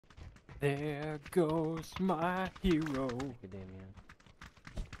There goes my hero. Academia.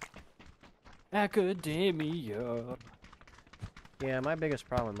 Academia. Yeah, my biggest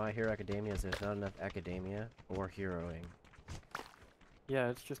problem with My Hero Academia is there's not enough academia or heroing. Yeah,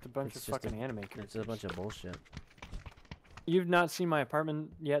 it's just a bunch of fucking anime characters. It's a bunch of bullshit. You've not seen my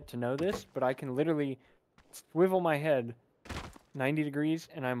apartment yet to know this, but I can literally swivel my head 90 degrees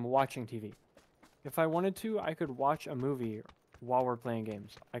and I'm watching TV. If I wanted to, I could watch a movie while we're playing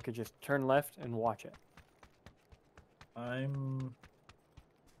games. I could just turn left and watch it.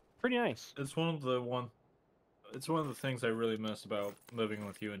 Pretty nice. It's one of the things I really miss about living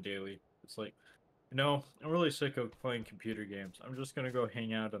with you and Daily. It's like, I'm really sick of playing computer games. I'm just gonna go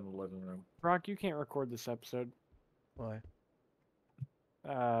hang out in the living room. Brock, you can't record this episode. Why?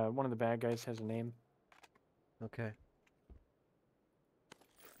 One of the bad guys has a name. Okay.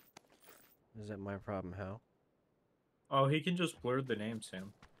 Is that my problem? How? Oh, he can just blur the name,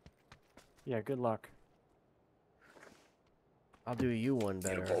 Sam. Yeah, good luck. I'll do you one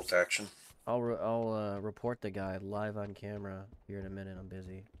better. Bolt action. I'll report the guy live on camera here in a minute. I'm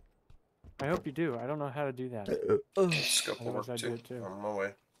busy. I hope you do. I don't know how to do that. Scope will work Otherwise I'd do too. it too. On my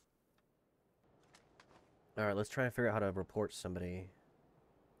way. Alright, let's try and figure out how to report somebody.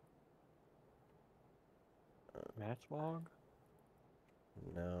 Match log?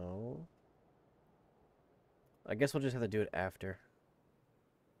 No. I guess we'll just have to do it after.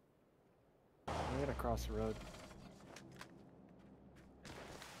 I gotta cross the road.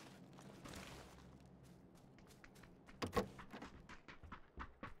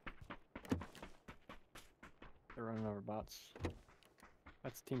 They're running over bots.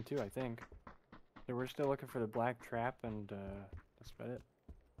 That's team 2, I think. So we're still looking for the black trap, and that's about it.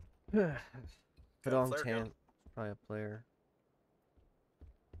 Put on tan. Probably a player.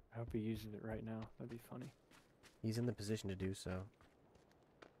 I hope he uses it right now. That'd be funny. He's in the position to do so.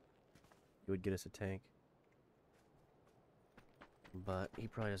 He would get us a tank. But he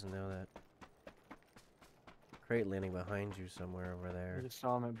probably doesn't know that. Crate landing behind you somewhere over there. I just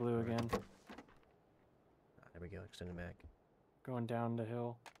saw him at blue again. Ah, there we go, extend it back. Going down the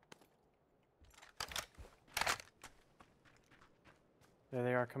hill. There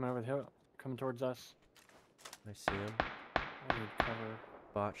they are, coming over the hill. Coming towards us. I see him. I need cover.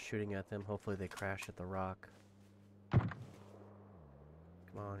 Bot shooting at them. Hopefully they crash at the rock. Come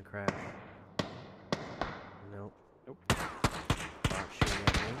on, crash. Nope. Nope. Bot shooting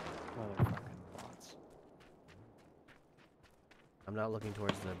at me. Motherfucking bots. I'm not looking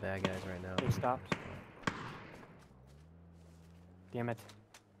towards the bad guys right now. They stopped. Damn it.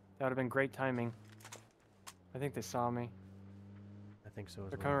 That would have been great timing. I think they saw me. I think so as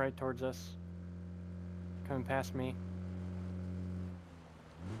They're well. coming right towards us. Coming past me.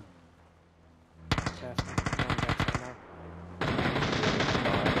 Past me. Going backside now.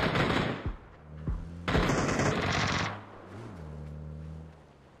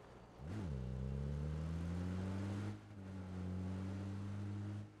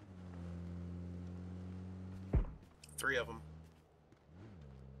 Three of them.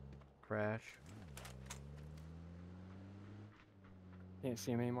 Crash. Can't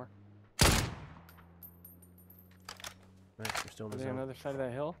see him anymore. Nice, they're still in Are the they on the zone. other side of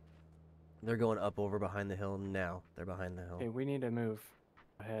that hill? They're going up over behind the hill now. They're behind the hill. Okay, we need to move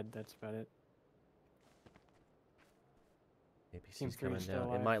ahead. That's about it. Team APC's three coming is still down. It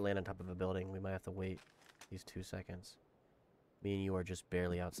alive. might land on top of a building. We might have to wait these 2 seconds. Me and you are just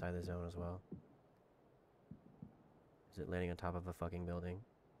barely outside the zone as well. Is it landing on top of a fucking building?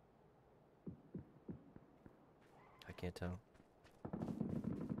 I can't tell.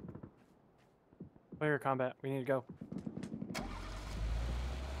 Player combat. We need to go. I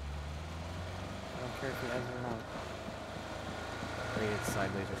don't care if he has it or not. I think it's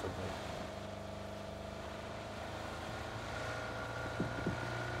sideways or something.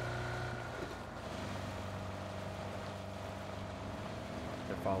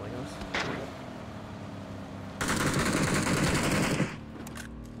 They're following us.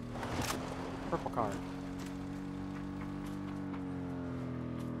 Purple car.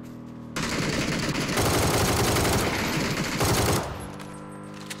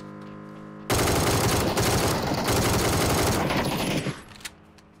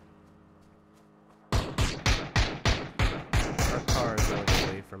 Our car is going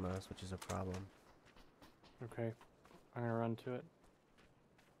away from us, which is a problem. Okay. I'm gonna run to it.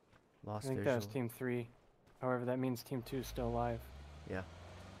 Lost I think visual. that was team 3. However, that means team 2 is still alive. Yeah.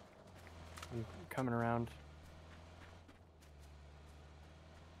 I'm coming around.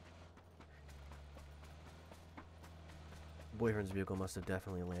 Boyfriend's vehicle must have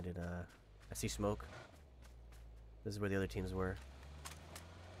definitely landed. I see smoke. This is where the other teams were.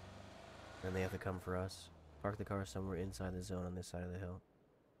 Then they have to come for us. Park the car somewhere inside the zone on this side of the hill.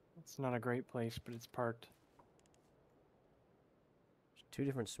 It's not a great place, but it's parked. There's 2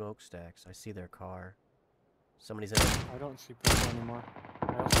 different smokestacks. I see their car. Somebody's in it. I don't see people anymore.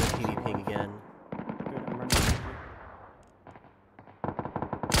 I also don't see PvPing one. again. Good, I'm running into you.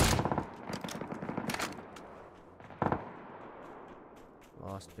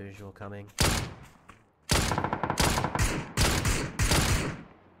 Lost visual coming.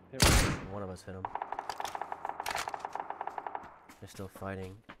 Hit one. One of us hit him. They're still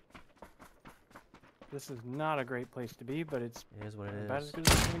fighting. This is not a great place to be, but it's It is what it about as is. good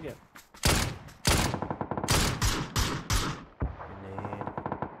as it's gonna get. Grenade.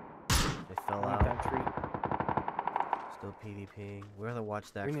 They fell I like out. that tree. Still PvPing. Where the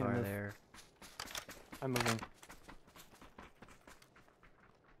watch that We need to car move. there? I'm moving.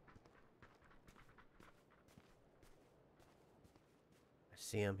 I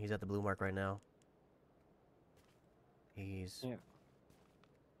see him. He's at the blue mark right now. He's... Yeah.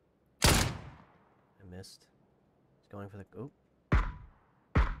 I missed. He's going for the... Oh.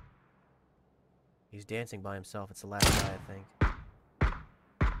 He's dancing by himself. It's the last guy, I think.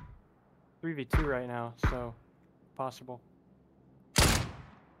 3v2 right now, so possible.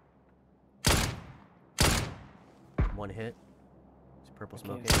 One hit. He's purple I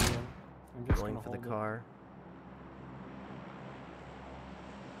can't smoking. see him. I'm just Going gonna for the hold it. car.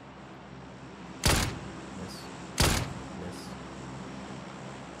 Miss. Miss.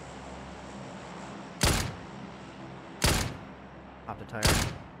 Popped a tire.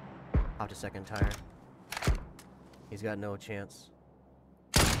 Popped a second tire. He's got no chance.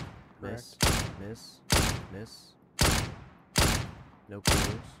 Miss. Miss. Miss. No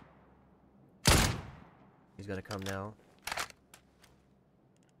clues. He's got to come now.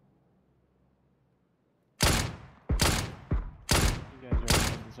 You guys are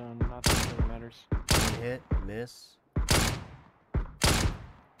outside the zone, not that it really matters. One hit. Miss.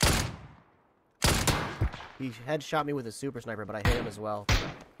 He headshot me with a super sniper, but I hit him as well.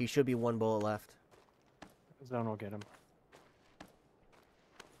 He should be 1 bullet left. Zone will get him.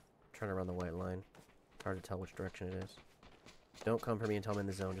 Trying to run the white line. Hard to tell which direction it is. Don't come for me until I'm in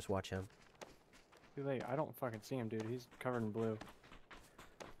the zone. Just watch him. Too late. I don't fucking see him, dude. He's covered in blue.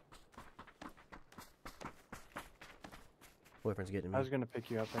 Boyfriend's getting me. I was gonna pick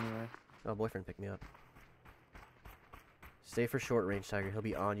you up anyway. Oh, boyfriend picked me up. Stay for short range, Tiger. He'll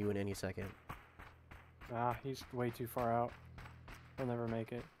be on you in any second. Ah, he's way too far out. He'll never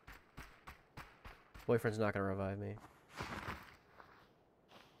make it. Boyfriend's not gonna revive me.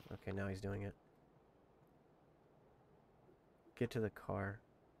 Okay, now he's doing it. Get to the car.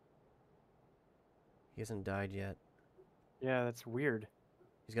 He hasn't died yet. Yeah, that's weird.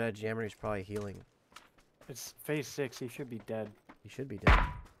 He's got a jammer. He's probably healing. It's phase 6. He should be dead. He should be dead.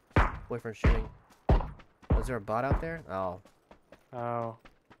 Boyfriend shooting. Oh, is there a bot out there? Oh. Oh.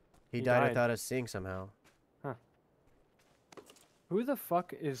 He He died died. without us seeing somehow. Who the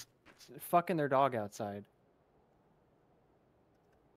fuck is fucking their dog outside?